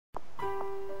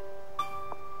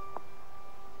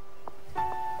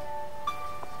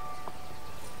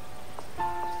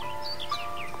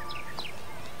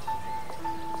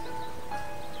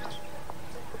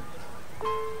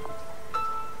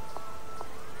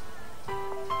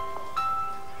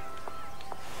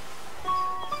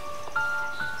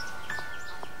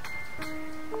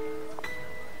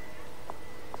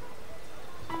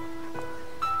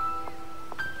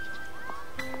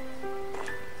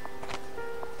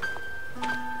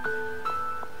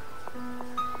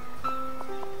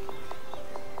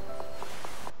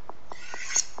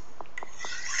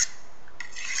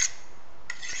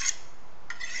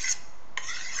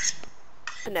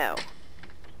No.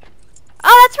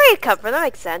 Oh, that's where you come from. That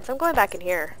makes sense. I'm going back in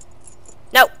here.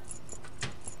 No.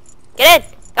 Get in.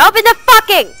 Open the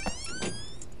fucking...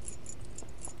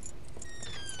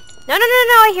 No,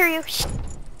 I hear you. Shh.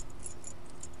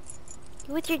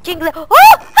 With your jingling... Oh!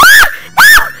 Ah!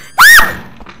 No! No!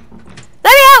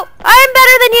 Let me out! I'm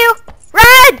better than you!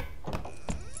 Run!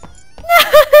 No!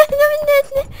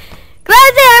 Glad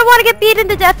I don't want to get beaten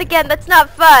to death again. That's not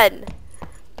fun.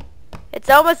 It's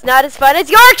almost not as fun as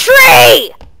your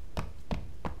tree!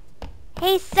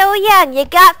 Hey, So Young, you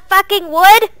got fucking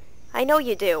wood? I know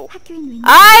you do.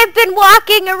 I've been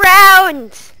walking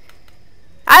around.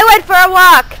 I went for a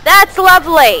walk. That's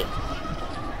lovely.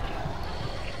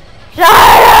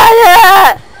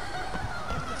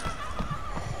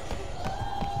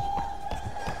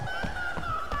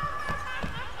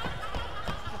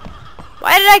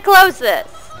 Why did I close this?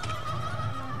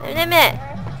 In a minute.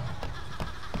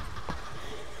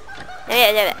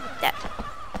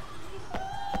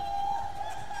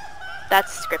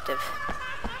 That's descriptive.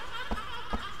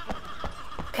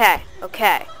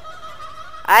 Okay.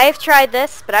 I've tried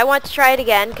this, but I want to try it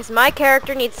again, because my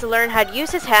character needs to learn how to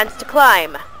use his hands to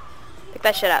climb. Pick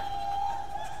that shit up.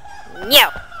 No!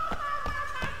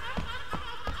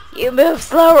 You move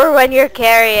slower when you're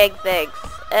carrying things.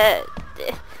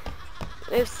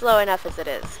 Move slow enough as it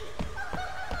is.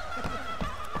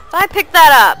 So I picked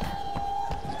that up.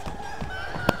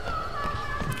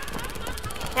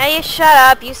 Now you shut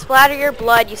up, you splatter your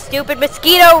blood, you stupid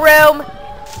mosquito room!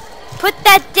 Put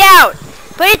that down!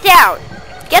 Put it down!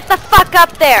 Get the fuck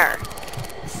up there!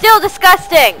 Still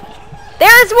disgusting!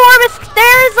 There's a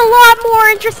lot more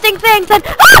interesting things than—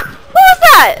 Ah! What was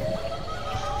that?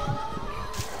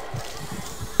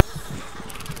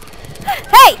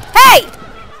 Hey!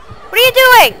 What are you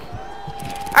doing?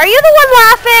 Are you the one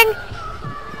laughing?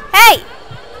 Hey!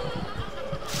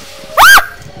 Ah!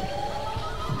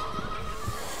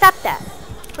 Stop that.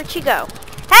 Where'd she go?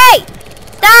 Hey!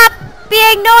 Stop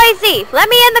being noisy! Let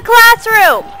me in the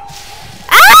classroom!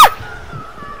 Ah!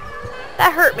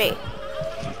 That hurt me.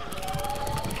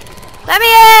 Let me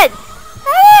in!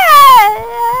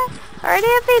 Are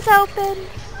any of these open?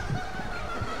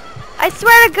 I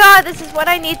swear to God, this is what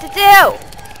I need to do!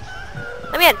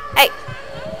 Let me in. Hey!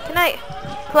 Can I...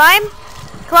 Climb?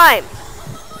 Climb.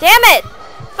 Damn it!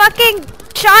 Fucking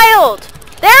child!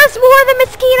 There's more than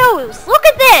mosquitoes! Look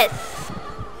at this!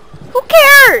 Who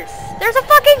cares? There's a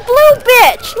fucking blue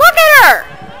bitch! Look at her!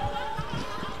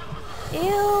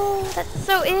 Ew, that's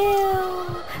so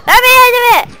ew. Let me into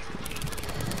it!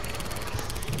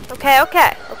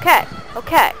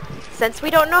 Okay. Since we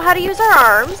don't know how to use our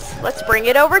arms, let's bring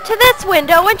it over to this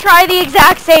window and try the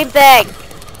exact same thing.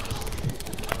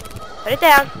 Put it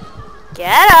down.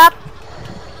 Get up.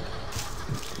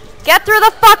 Get through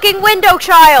the fucking window,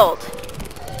 child!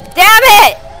 Damn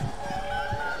it!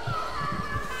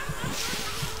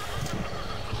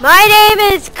 My name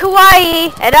is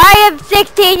Kawaii, and I am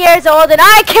 16 years old, and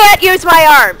I can't use my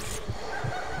arms!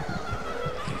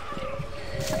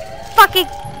 Fucking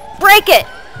break it!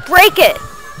 Break it!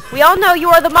 We all know you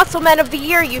are the muscle man of the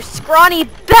year, you scrawny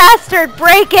bastard!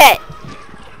 Break it!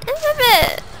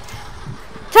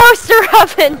 Toaster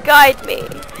oven, guide me!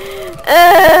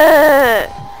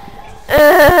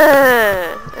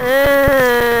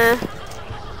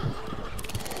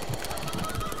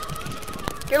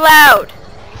 You're loud!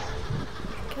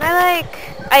 Can I,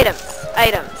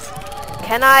 items.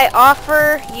 Can I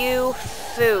offer you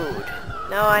food?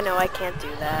 No, I know I can't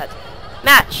do that.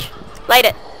 Match! Light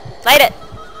it!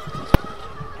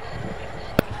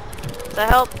 Does that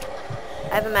help?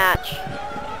 I have a match.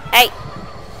 Hey!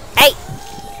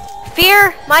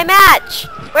 Fear my match!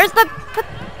 Where's the...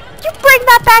 You bring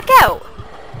that back out!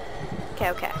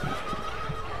 Okay.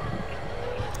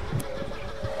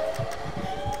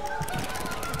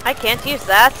 I can't use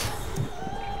that.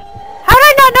 How did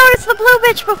I not notice the blue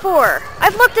bitch before?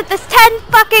 I've looked at this 10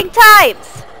 fucking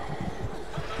times!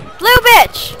 Blue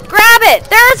bitch! Grab it!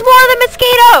 There is more than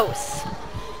mosquitoes!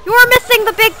 You are missing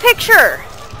the big picture!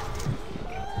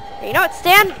 You know what?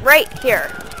 Stand right here.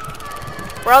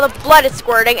 Where all the blood is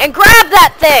squirting, and grab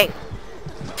that thing!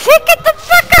 Pick it the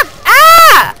fuck up!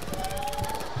 Ah!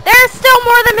 There's still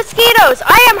more than mosquitoes!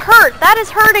 I am hurt! That is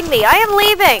hurting me! I am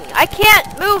leaving! I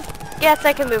can't move! Yes,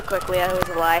 I can move quickly. That was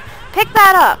a lie. Pick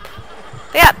that up!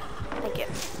 Pick up! Thank you.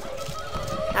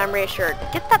 I'm reassured.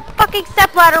 Get that fucking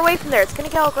stepladder away from there. It's gonna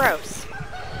get all gross.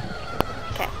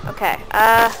 Okay.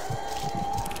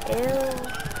 Ew.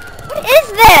 What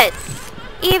is this?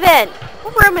 Even.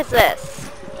 What room is this?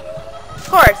 Of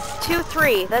course. 2,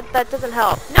 3. That doesn't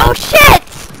help. No shit!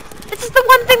 This is the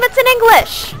one thing that's in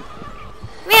English!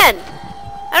 Let me in.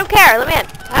 I don't care. Let me in.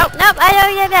 Oh, nope, I know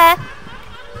you that.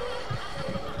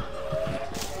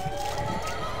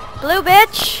 Blue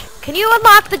bitch, can you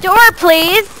unlock the door,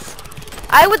 please?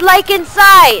 I would like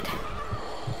inside.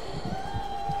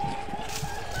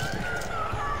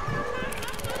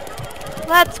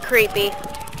 That's creepy.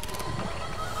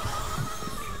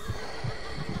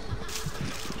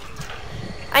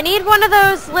 I need one of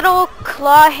those little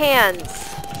claw hands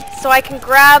so I can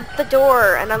grab the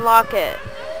door and unlock it.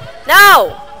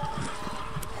 No!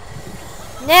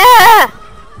 Nah!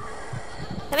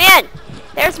 Come in!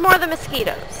 There's more of the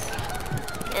mosquitoes.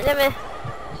 And then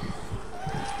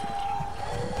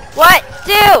what?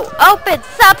 Do! Open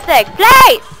something!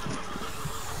 Please!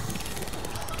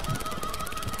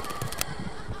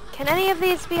 Can any of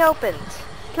these be opened?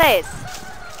 Please.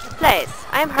 Please.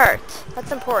 I'm hurt.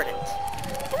 That's important.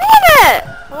 Come in!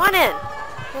 I want in.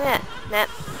 Come in. Nah.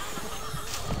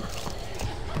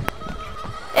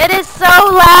 It is so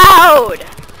loud!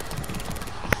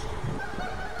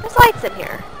 There's lights in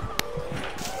here.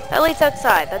 At least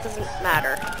outside. That doesn't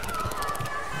matter.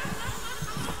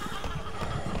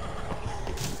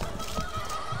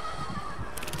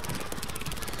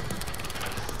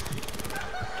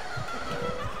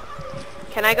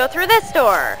 Can I go through this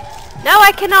door? No,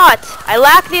 I cannot. I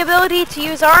lack the ability to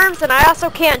use arms, and I also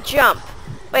can't jump.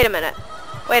 Wait a minute.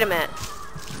 Wait a minute.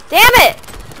 Damn it!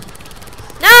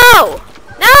 No!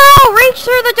 No! Reach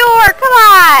through the door! Come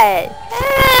on!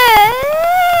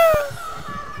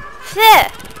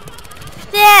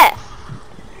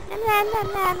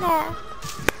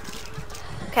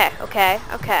 Okay, okay,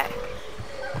 okay.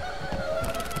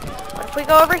 What if we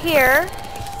go over here?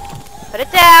 Put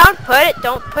it down. Put it.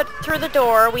 Don't put it through the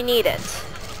door. We need it.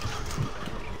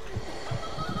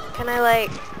 Can I,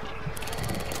 like...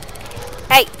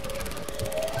 Hey!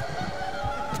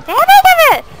 Damn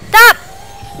it! Stop!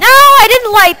 No! I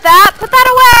didn't light that! Put that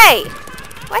away!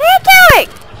 What are you doing?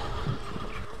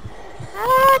 I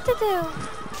don't know what to do.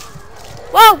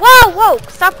 Whoa! Whoa! Whoa!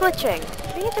 Stop glitching.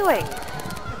 What are you doing?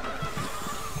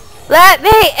 Let me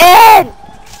in!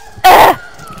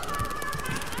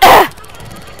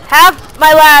 Have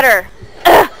my ladder.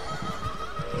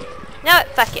 No,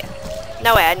 fuck you.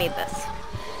 No way, I need this.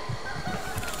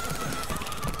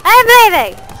 I'm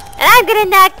leaving, and I'm gonna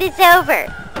knock this over.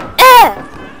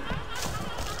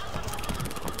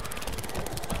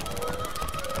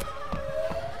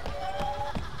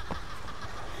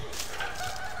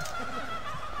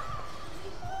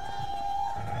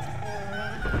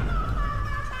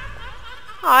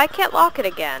 Oh, I can't lock it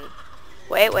again.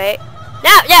 Wait, wait.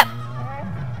 No, no!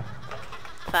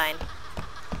 Fine.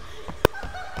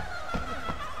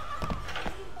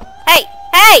 Hey!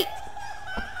 Hey!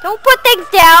 Don't put things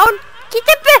down! Get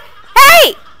the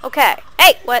hey! Okay.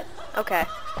 Hey! What? Okay.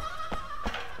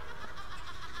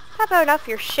 How about enough of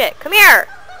your shit? Come here!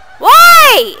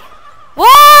 Why?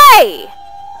 Why?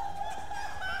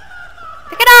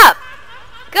 Pick it up!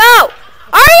 Go!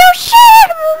 Are you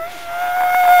shitting?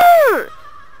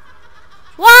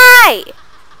 Why?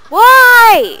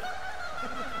 Why?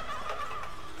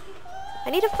 I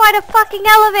need to find a fucking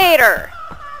elevator.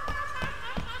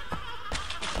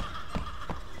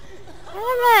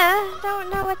 I don't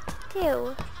know what to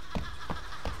do.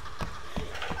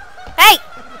 Hey!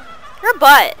 Your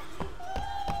butt.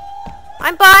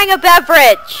 I'm buying a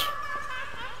beverage.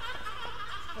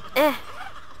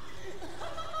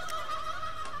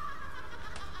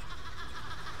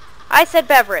 I said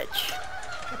beverage.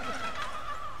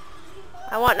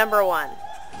 I want number 1.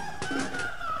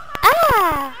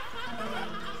 Ah!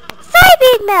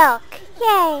 Soybean milk!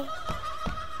 Yay!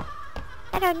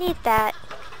 I don't need that.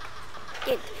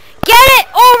 Get it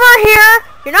over here!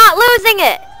 You're not losing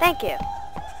it! Thank you.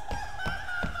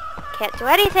 Can't do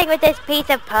anything with this piece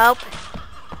of pope.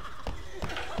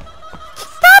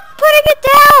 Stop putting it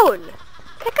down!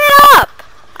 Pick it up!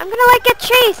 I'm gonna like get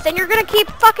chased and you're gonna keep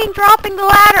fucking dropping the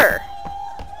ladder.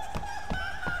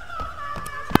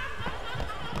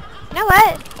 You know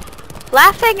what?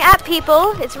 Laughing at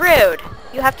people is rude.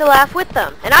 You have to laugh with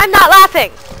them. And I'm not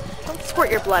laughing! Don't squirt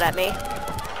your blood at me.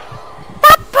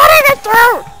 Stop putting it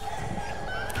through!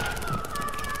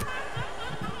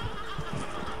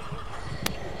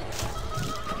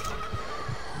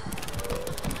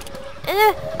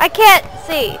 I can't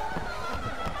see.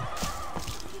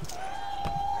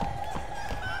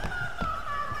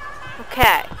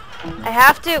 Okay. I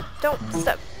have to... Don't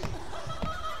stop.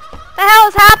 The hell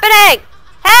is happening?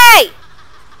 Hey!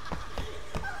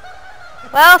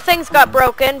 Well, things got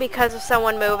broken because of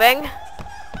someone moving.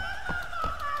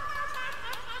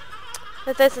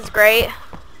 But this is great.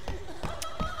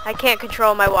 I can't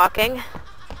control my walking.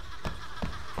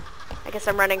 I guess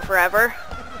I'm running forever.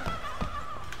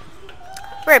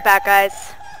 Be right back,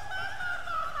 guys.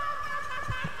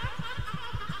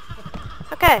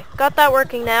 Okay, got that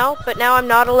working now, but now I'm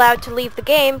not allowed to leave the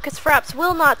game because Fraps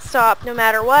will not stop no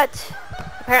matter what.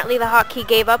 Apparently the hotkey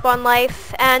gave up on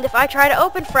life, and if I try to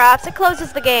open Fraps, it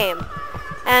closes the game.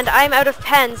 And I'm out of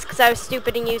pens because I was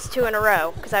stupid and used 2 in a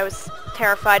row because I was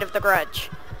terrified of the grudge.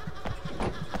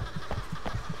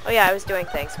 Oh yeah, I was doing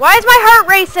things. Why is my heart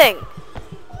racing?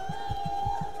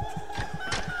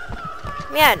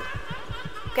 Man,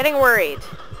 I'm getting worried.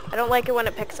 I don't like it when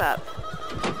it picks up.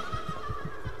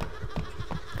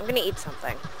 I'm gonna eat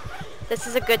something. This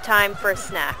is a good time for a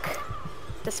snack.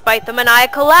 Despite the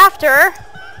maniacal laughter.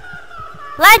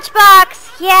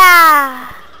 Lunchbox!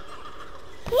 Yeah!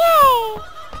 Yay!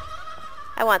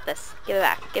 I want this. Give it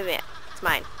back. Give me it. It's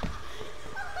mine.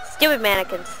 Stupid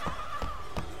mannequins.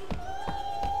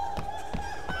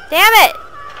 Damn it!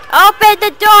 Open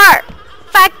the door!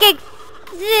 Fucking...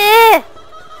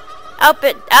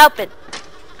 Open. Open.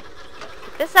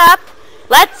 Pick this up.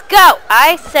 Let's go!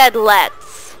 I said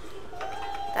let's.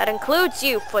 That includes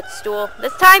you, footstool.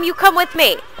 This time you come with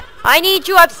me. I need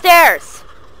you upstairs.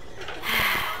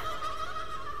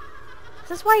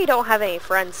 This is why you don't have any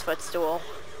friends, footstool.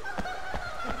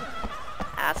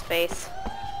 Ass face.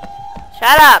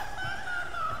 Shut up!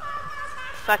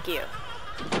 Fuck you.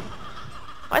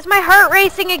 Why is my heart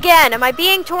racing again? Am I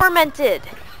being tormented?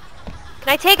 Can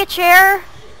I take a chair?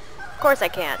 Of course I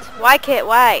can't. Why can't?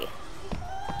 Why?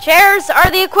 Chairs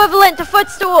are the equivalent to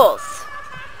footstools.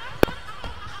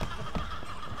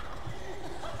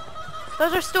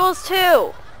 Those are stools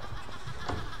too.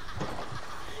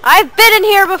 I've been in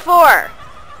here before.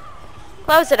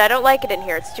 Close it. I don't like it in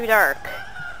here. It's too dark.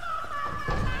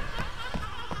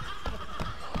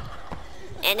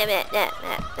 And a minute.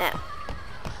 No.